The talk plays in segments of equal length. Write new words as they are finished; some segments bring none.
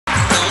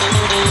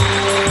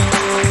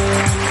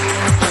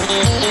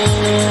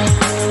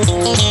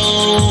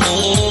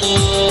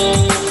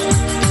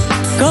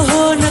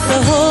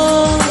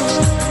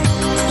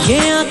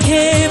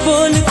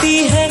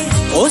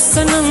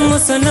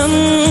सनम,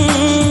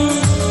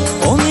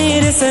 ओ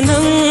मेरे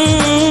सनम,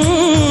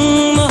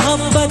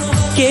 मोहब्बत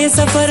के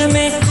सफर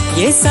में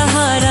ये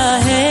सहारा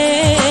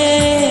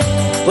है,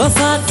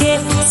 वफा के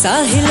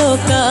साहिलों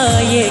का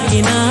ये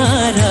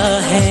किनारा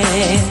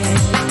है।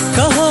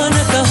 कहो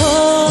न कहो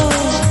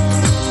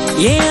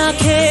ये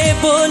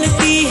आंखें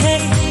बोलती है,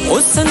 ओ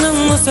सनम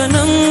ओ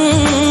सनम,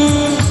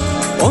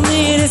 ओ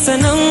मेरे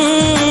सनम,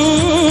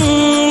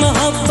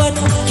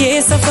 मोहब्बत के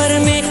सफर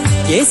में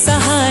ये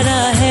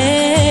सहारा है,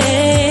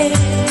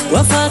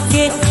 वफा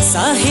के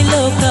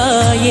साहिलों का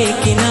ये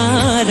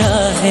किनारा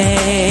है।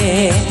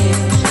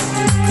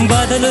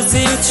 बादलों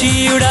से ऊंची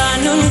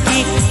उड़ान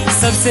उनकी,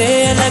 सबसे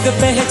अलग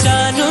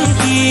पहचान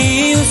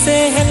उनकी, उसे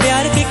है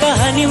प्यार की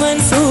कहानी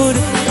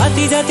मंसूर,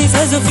 आती जाती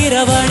सजो की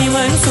रवानी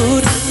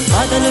मंसूर।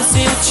 बादलों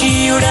से ऊंची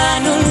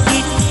उड़ान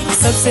उनकी,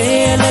 सबसे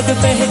अलग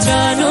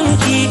पहचान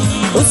उनकी,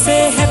 उसे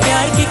है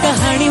प्यार की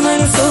कहानी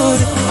मंसूर,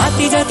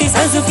 आती जाती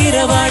सजो की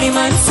रवानी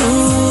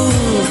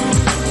मंसूर।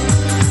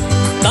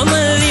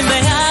 कमली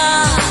मया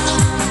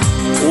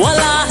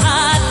वला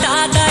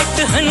तागट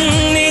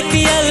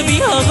हन्नीति अलबी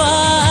हवा,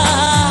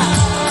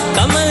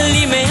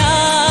 कमली मया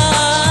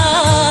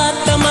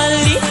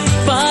तमली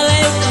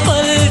पाले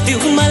पल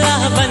दिमला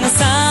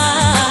बनसा,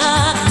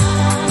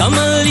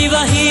 कमली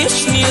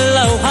वहिष्णि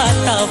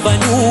लौहाता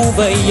बनू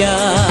भैया।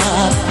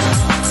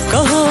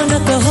 कहो न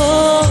कहो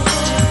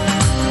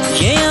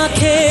ये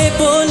आंखें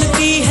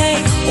बोलती है,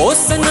 ओ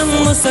सनम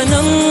ओ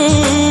सनम,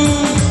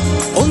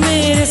 ओ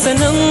मेरे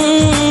सनम,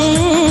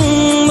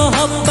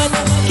 मोहब्बत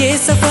के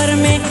सफर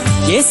में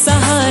ये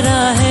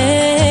सहारा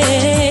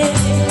है,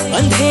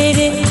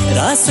 अंधेरे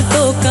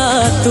रास्तों का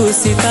तू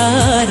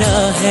सितारा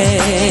है।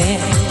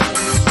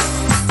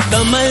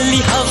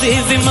 कमली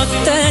हबीबी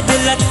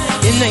मक्तदलक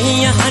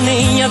नैया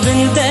नैया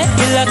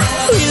बिंदलक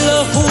विलो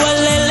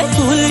हुवलल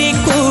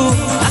कुलिकू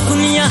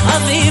अकुनिया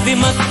हबीबी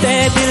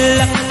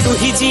मक्तदलक, तू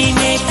ही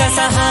जीने का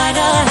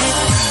सहारा है,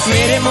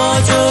 मेरे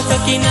मौजों का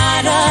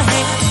किनारा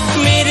है,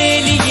 मेरे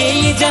लिए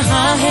ये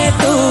जहां है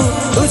तू,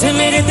 तुझे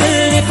मेरे दिल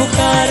ने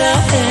पुकारा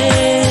है।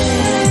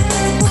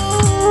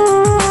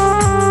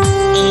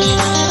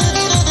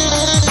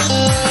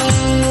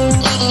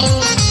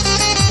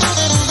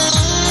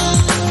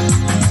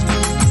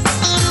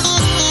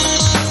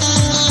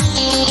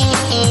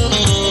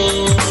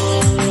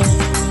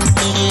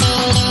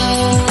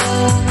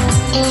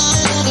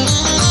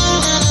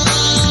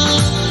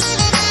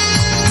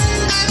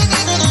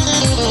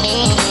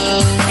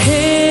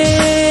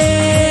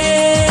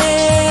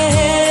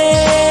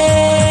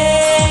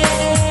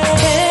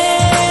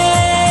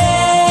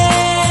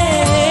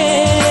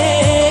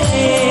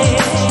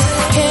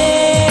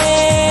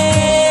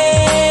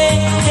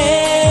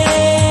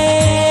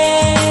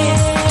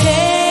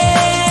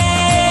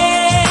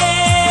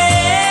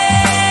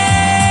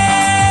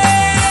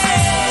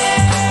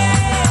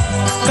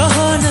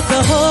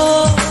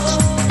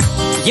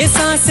 ये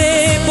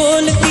सांसें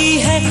बोलती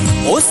है,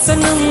 ओ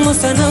सनम ओ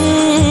सनम,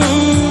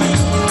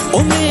 ओ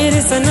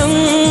मेरे सनम,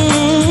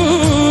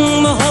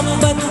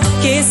 मोहब्बत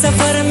के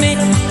सफर में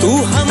तू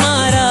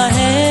हमारा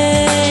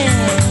है,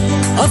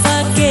 वफा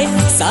के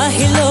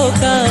साहिलों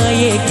का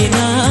ये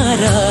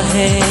किनारा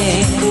है।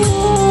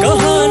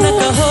 कहो न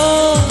कहो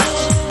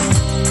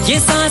ये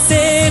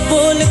सांसें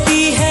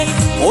बोलती है,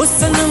 ओ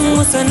सनम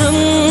ओ सनम,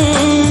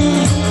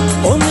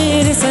 ओ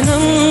मेरे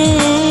सनम,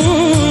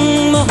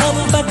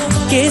 मोहब्बत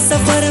के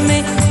सफर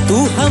में तू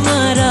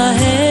हमारा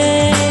है,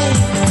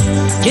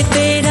 ये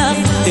तेरा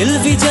दिल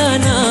भी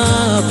जाना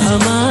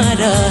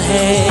हमारा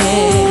है।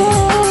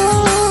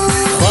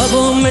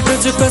 ख्वाबों में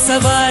तुझको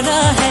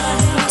सवारा है,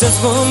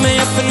 जज्बों में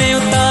अपने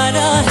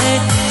उतारा है,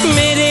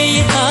 मेरे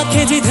ये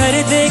आंखें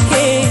जिधर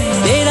देखे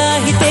तेरा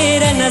ही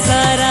तेरा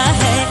नजारा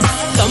है।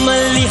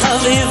 कमली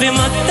हबीबी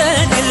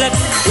मक्तदलक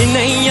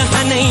नैया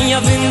नैया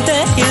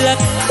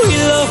बिंदलक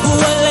विलो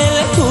हुवलल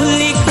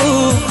कुलिकू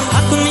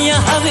अकुनिया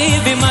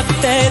हबीबी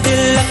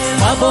मक्तदलक,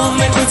 ख्वाबों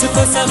में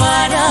तुझको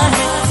सवारा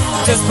है,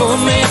 जज्बों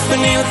में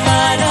अपने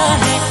उतारा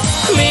है,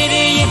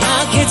 मेरे ये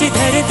आंखें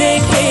जिधर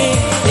देखे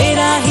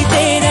तेरा ही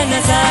तेरा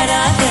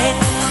नजारा है।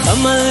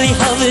 कमली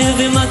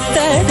हबीबी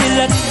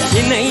मक्तदलक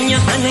नैया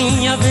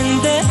नैया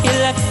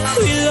बिंदलक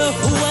विलो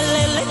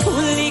हुवलल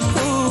कुलिकू